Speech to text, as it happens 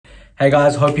Hey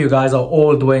guys, hope you guys are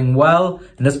all doing well.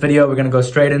 In this video, we're going to go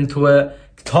straight into it.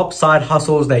 Top side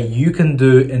hustles that you can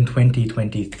do in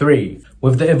 2023.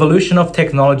 With the evolution of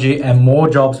technology and more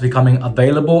jobs becoming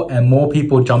available and more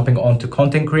people jumping onto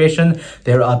content creation,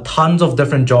 there are tons of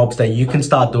different jobs that you can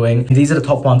start doing. These are the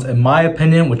top ones in my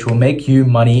opinion, which will make you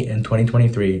money in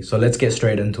 2023. So let's get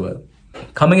straight into it.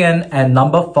 Coming in at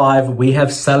number 5, we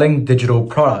have selling digital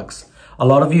products. A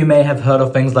lot of you may have heard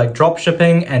of things like drop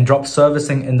shipping and drop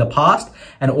servicing in the past.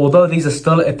 And although these are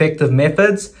still effective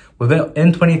methods,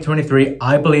 in 2023,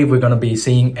 I believe we're going to be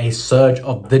seeing a surge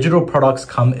of digital products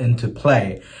come into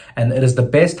play. And it is the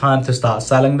best time to start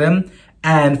selling them.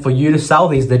 And for you to sell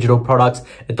these digital products,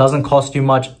 it doesn't cost you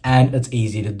much and it's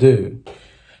easy to do.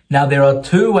 Now, there are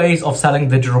 2 ways of selling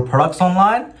digital products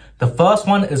online. The first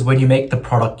one is when you make the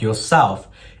product yourself.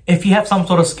 If you have some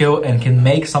sort of skill and can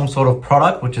make some sort of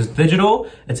product which is digital,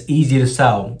 it's easy to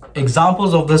sell.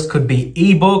 Examples of this could be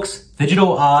ebooks,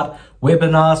 digital art,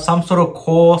 webinars, some sort of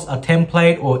course, a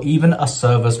template, or even a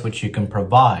service which you can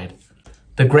provide.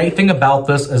 The great thing about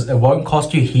this is it won't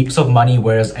cost you heaps of money,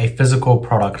 whereas a physical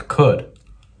product could.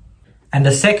 And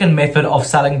the second method of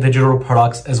selling digital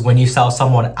products is when you sell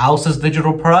someone else's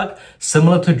digital product,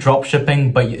 similar to drop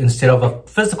shipping, but instead of a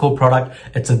physical product,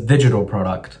 it's a digital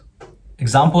product.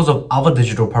 Examples of other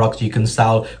digital products you can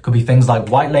sell could be things like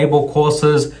white label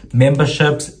courses,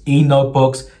 memberships,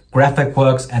 e-notebooks, graphic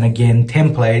works, and again,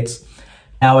 templates.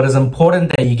 Now, it is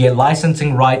important that you get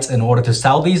licensing rights in order to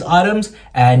sell these items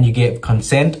and you get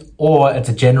consent, or it's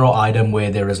a general item where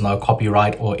there is no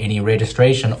copyright or any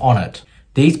registration on it.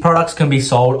 These products can be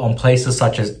sold on places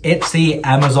such as Etsy,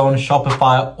 Amazon,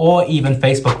 Shopify, or even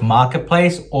Facebook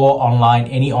Marketplace or online,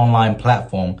 any online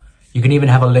platform. You can even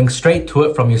have a link straight to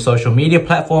it from your social media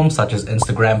platforms such as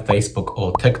Instagram, Facebook,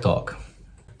 or TikTok.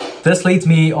 This leads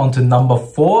me on to number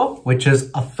 4, which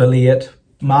is affiliate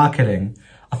marketing.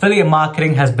 Affiliate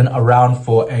marketing has been around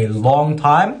for a long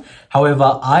time.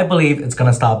 However, I believe it's going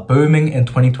to start booming in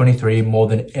 2023 more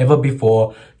than ever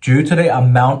before due to the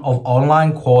amount of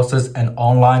online courses and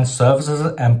online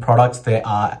services and products there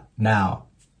are now.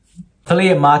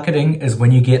 Affiliate marketing is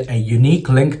when you get a unique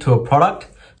link to a product.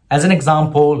 As an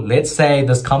example, let's say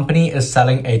this company is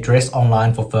selling a dress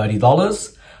online for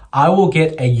 $30. I will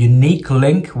get a unique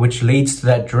link which leads to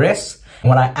that dress.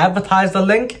 When I advertise the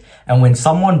link and when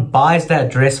someone buys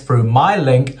that dress through my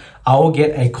link, I will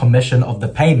get a commission of the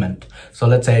payment. So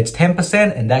let's say it's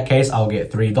 10%. In that case, I'll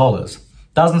get $3.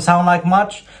 Doesn't sound like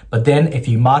much, but then if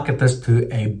you market this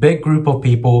to a big group of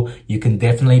people, you can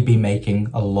definitely be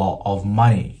making a lot of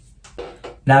money.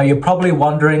 Now, you're probably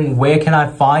wondering, where can I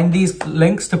find these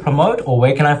links to promote, or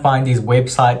where can I find these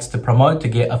websites to promote to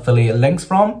get affiliate links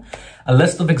from? A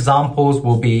list of examples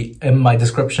will be in my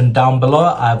description down below.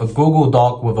 I have a Google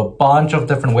Doc with a bunch of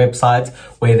different websites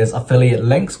where there's affiliate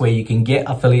links, where you can get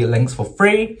affiliate links for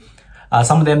free.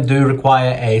 Some of them do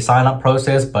require a sign-up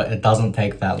process, but it doesn't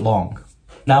take that long.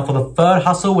 Now, for the third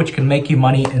hustle, which can make you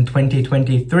money in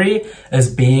 2023,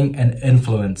 is being an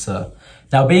influencer.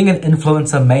 Now, being an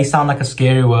influencer may sound like a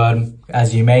scary word,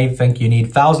 as you may think you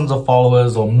need thousands of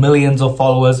followers or millions of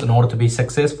followers in order to be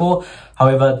successful.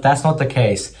 However, that's not the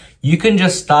case. You can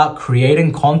just start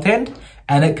creating content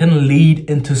and it can lead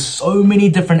into so many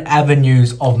different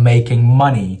avenues of making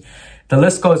money. The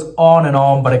list goes on and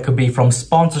on, but it could be from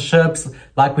sponsorships,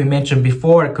 like we mentioned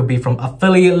before. It could be from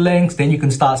affiliate links. Then you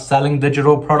can start selling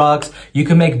digital products. You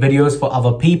can make videos for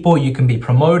other people. You can be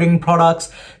promoting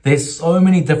products. There's so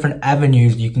many different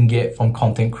avenues you can get from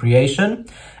content creation.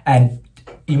 And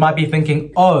you might be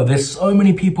thinking, oh, there's so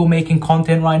many people making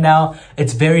content right now.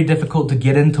 It's very difficult to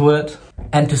get into it.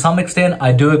 And to some extent,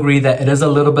 I do agree that it is a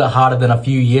little bit harder than a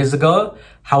few years ago.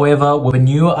 However, with a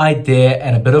new idea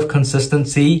and a bit of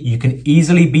consistency, you can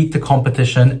easily beat the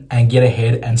competition and get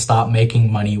ahead and start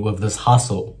making money with this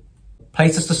hustle.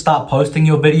 Places to start posting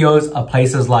your videos are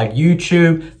places like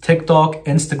YouTube, TikTok,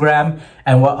 Instagram.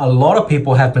 And what a lot of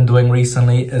people have been doing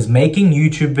recently is making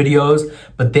YouTube videos,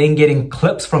 but then getting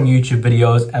clips from YouTube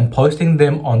videos and posting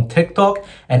them on TikTok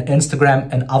and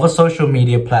Instagram and other social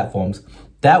media platforms.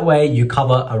 That way you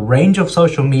cover a range of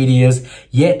social medias,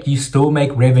 yet you still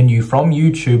make revenue from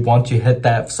YouTube once you hit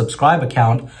that subscriber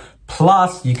count.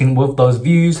 Plus, you can, with those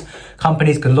views,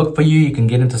 companies can look for you, you can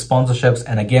get into sponsorships,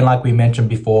 and again, like we mentioned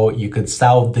before, you could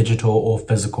sell digital or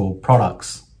physical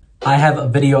products. I have a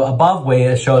video above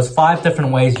where it shows 5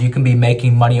 different ways you can be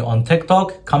making money on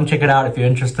TikTok. Come check it out if you're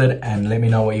interested and let me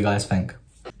know what you guys think.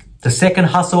 The second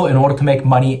hustle in order to make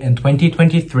money in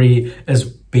 2023 is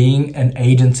being an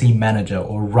agency manager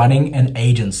or running an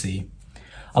agency.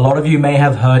 A lot of you may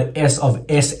have heard S of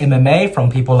SMMA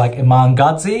from people like Iman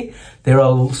Gadzi. There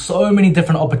are so many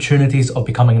different opportunities of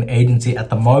becoming an agency at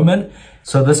the moment.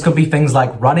 So this could be things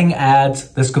like running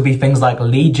ads. This could be things like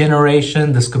lead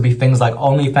generation. This could be things like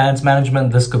OnlyFans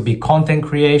management. This could be content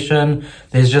creation.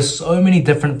 There's just so many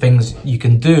different things you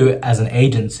can do as an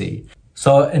agency.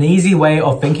 So an easy way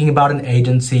of thinking about an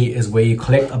agency is where you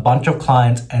collect a bunch of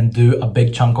clients and do a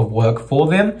big chunk of work for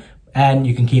them, and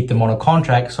you can keep them on a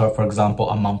contract. So for example,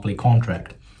 a monthly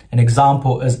contract. An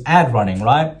example is ad running,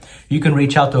 right? You can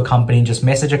reach out to a company, just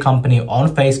message a company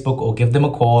on Facebook or give them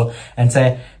a call and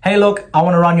say, hey, look, I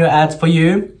want to run your ads for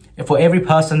you. For every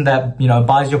person that,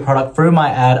 buys your product through my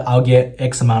ad, I'll get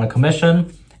X amount of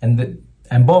commission.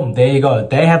 And boom, there you go.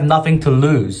 They have nothing to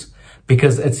lose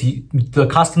because the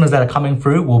customers that are coming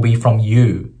through will be from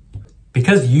you.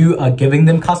 Because you are giving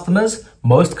them customers,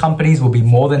 most companies will be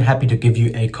more than happy to give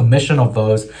you a commission of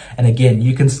those. And again,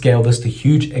 you can scale this to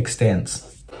huge extents.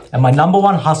 And my number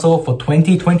one hustle for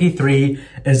 2023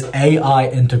 is AI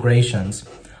integrations.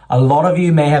 A lot of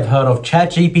you may have heard of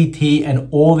ChatGPT and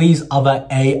all these other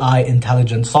AI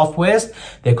intelligent softwares.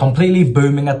 They're completely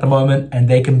booming at the moment and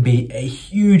they can be a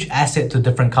huge asset to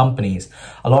different companies.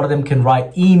 A lot of them can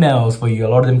write emails for you. A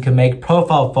lot of them can make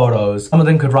profile photos. Some of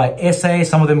them could write essays.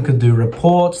 Some of them could do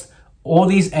reports. All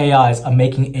these AIs are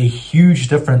making a huge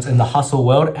difference in the hustle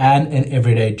world and in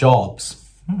everyday jobs.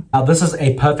 Now, this is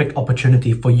a perfect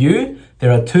opportunity for you.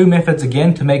 There are two methods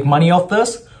again to make money off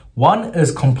this. One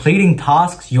is completing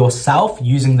tasks yourself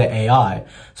using the AI.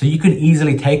 So you can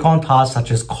easily take on tasks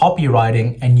such as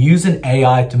copywriting and use an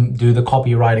AI to do the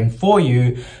copywriting for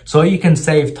you so you can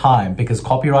save time, because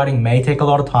copywriting may take a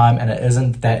lot of time and it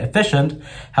isn't that efficient.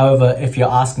 However, if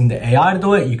you're asking the AI to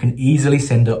do it, you can easily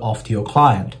send it off to your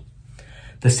client.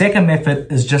 The second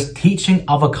method is just teaching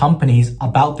other companies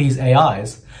about these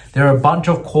AIs. There are a bunch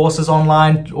of courses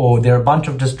online, or there are a bunch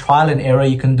of just trial and error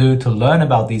you can do to learn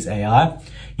about these AI.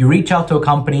 You reach out to a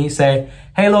company, say,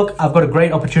 hey, look, I've got a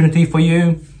great opportunity for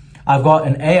you. I've got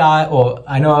an AI, or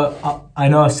I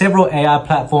know several AI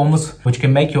platforms which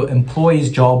can make your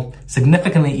employee's job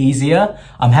significantly easier.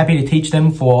 I'm happy to teach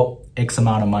them for X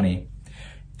amount of money.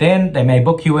 Then they may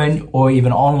book you in, or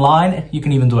even online. You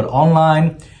can even do it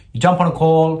online. You jump on a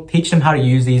call, teach them how to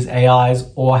use these AIs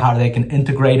or how they can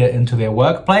integrate it into their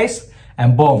workplace,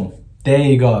 and boom, there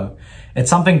you go. It's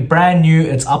something brand new,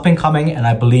 it's up and coming, and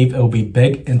I believe it will be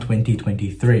big in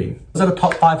 2023. Those are the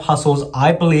top 5 hustles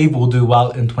I believe will do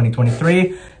well in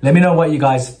 2023. Let me know what you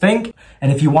guys think.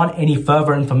 And if you want any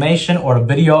further information or a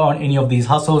video on any of these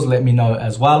hustles, let me know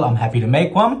as well. I'm happy to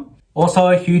make one. Also,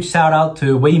 a huge shout out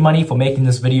to WeMoney for making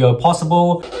this video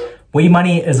possible.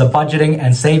 WeMoney is a budgeting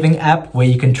and saving app where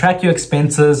you can track your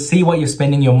expenses, see what you're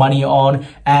spending your money on,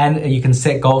 and you can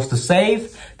set goals to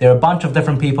save. There are a bunch of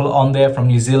different people on there from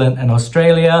New Zealand and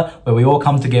Australia where we all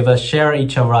come together, share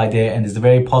each other idea, and it's a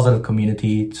very positive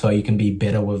community so you can be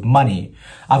better with money.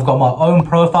 I've got my own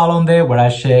profile on there where I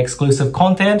share exclusive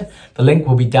content. The link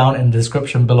will be down in the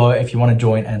description below if you want to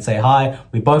join and say hi.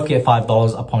 We both get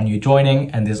 $5 upon you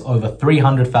joining, and there's over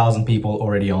 300,000 people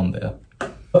already on there.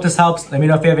 Hope this helps. Let me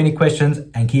know if you have any questions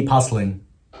and keep hustling.